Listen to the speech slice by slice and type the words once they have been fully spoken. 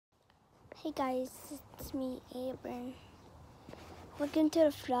Hey guys, it's me, Abrian. Welcome to the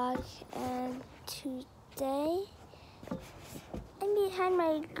vlog, and today I'm behind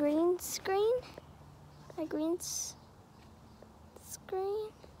my green screen. I don't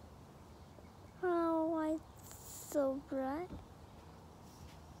know why it's so bright,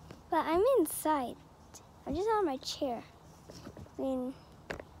 but I'm inside. I'm just on my chair.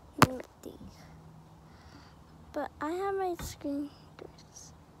 But I have my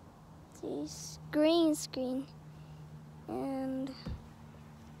green screen, and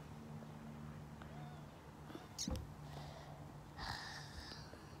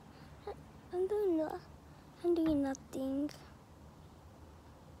I'm doing nothing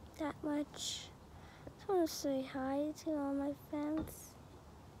that much. Just want to say hi to all my fans.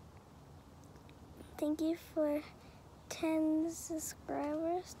 Thank you for 10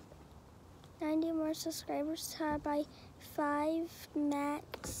 subscribers. 90 more subscribers to buy 5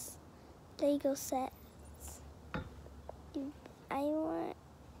 max Lego sets. I want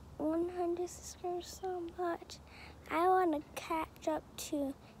 100 subscribers so much. I want to catch up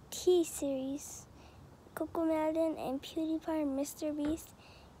to T-Series, Coco Melon and PewDiePie and Mr. Beast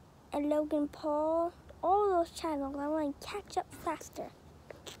and Logan Paul. All those channels. I want to catch up faster.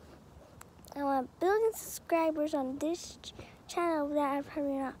 I want 1 billion subscribers on this channel that I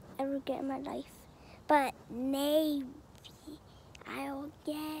probably not ever get in my life. But maybe I will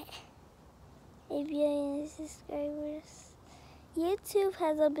get 1 billion subscribers. YouTube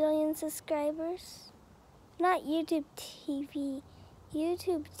has 1 billion subscribers. Not YouTube TV.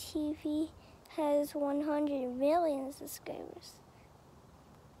 YouTube TV has 100 million subscribers.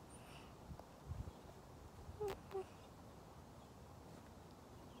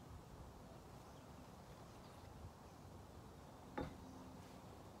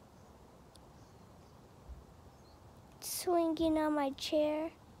 Swinging on my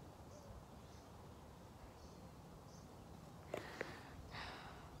chair.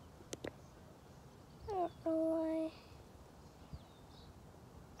 I don't know why.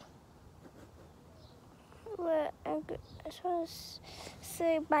 But I just want to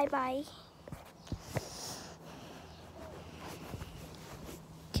say bye-bye.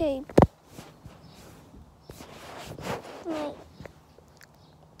 Okay. Night.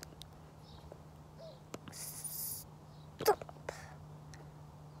 Stop.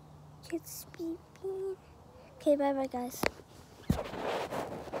 It's beeping. Okay, bye-bye, guys.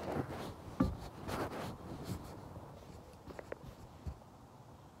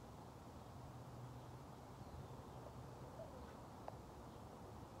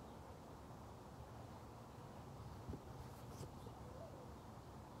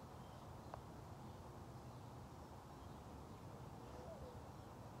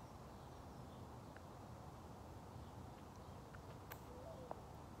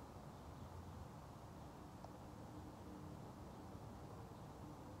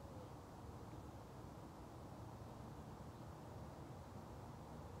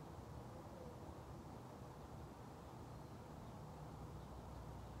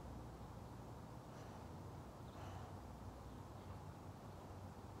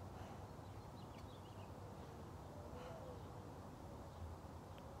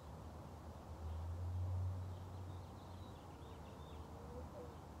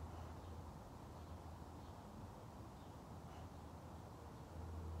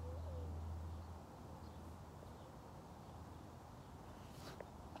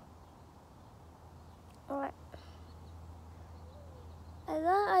 What? I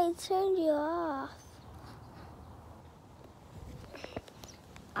thought I turned you off.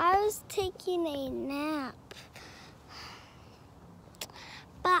 I was taking a nap.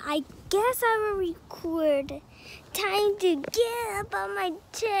 But I guess I will record. Time to get up on my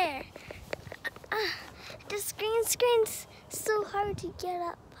chair. The screen's so hard to get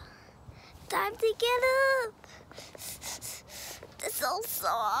up. Time to get up. This is all so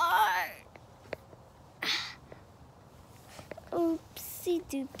hard. Oopsie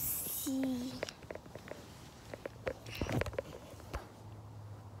doopsie.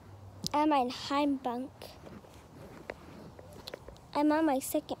 I'm on Heim bunk. I'm on my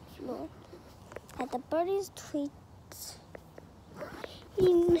 2nd floor at the birdie's tweet.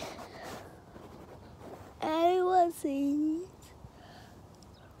 I wasn't.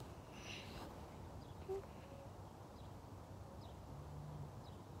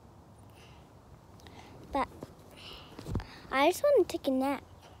 But I just want to take a nap.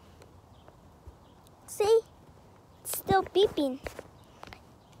 See? It's still beeping.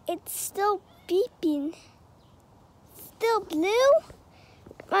 It's still beeping. Still blue?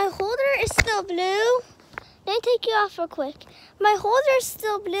 My holder is still blue. Let me take you off real quick. My holder is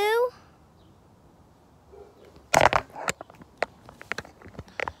still blue.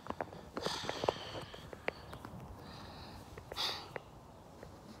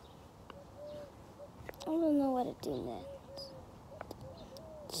 don't know what to do next.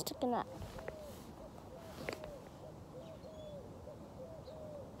 Just took a nap.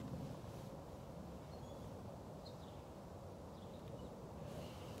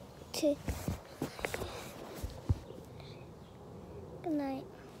 Good night.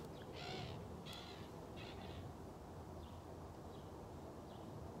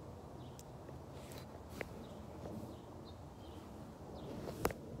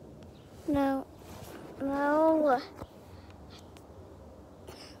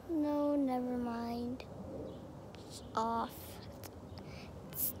 No, never mind. It's off.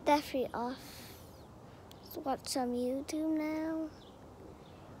 It's definitely off. Let's watch some YouTube now.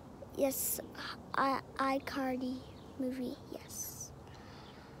 Yes, iCarly movie, yes.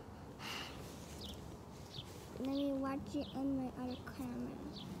 Let me watch it on my other camera.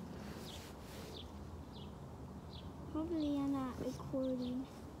 Hopefully I'm not recording.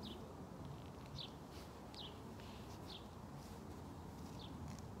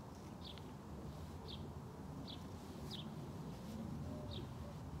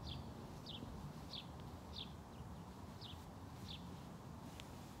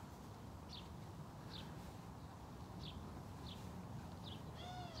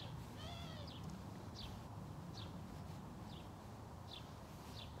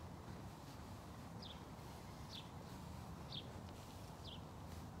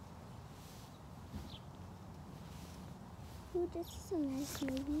 Ooh, this is a nice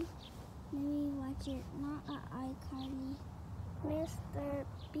movie. Let me watch it. Not iCarly. Mr.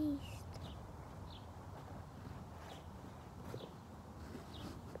 Beast.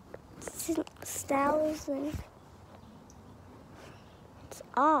 Styles and it's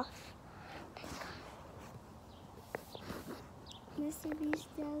off. Mr. Beast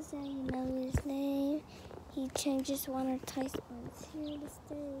tells that you know his name. He changes one or twice, but it's here to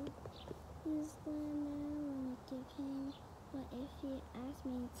stay. He's gonna wanna give him. But if you ask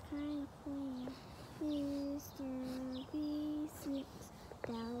me, it's kind of plain. Mr. B6000.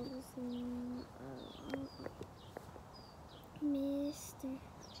 Mr.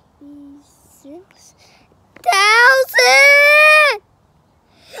 B6000.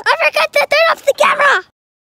 I forgot to turn off the camera.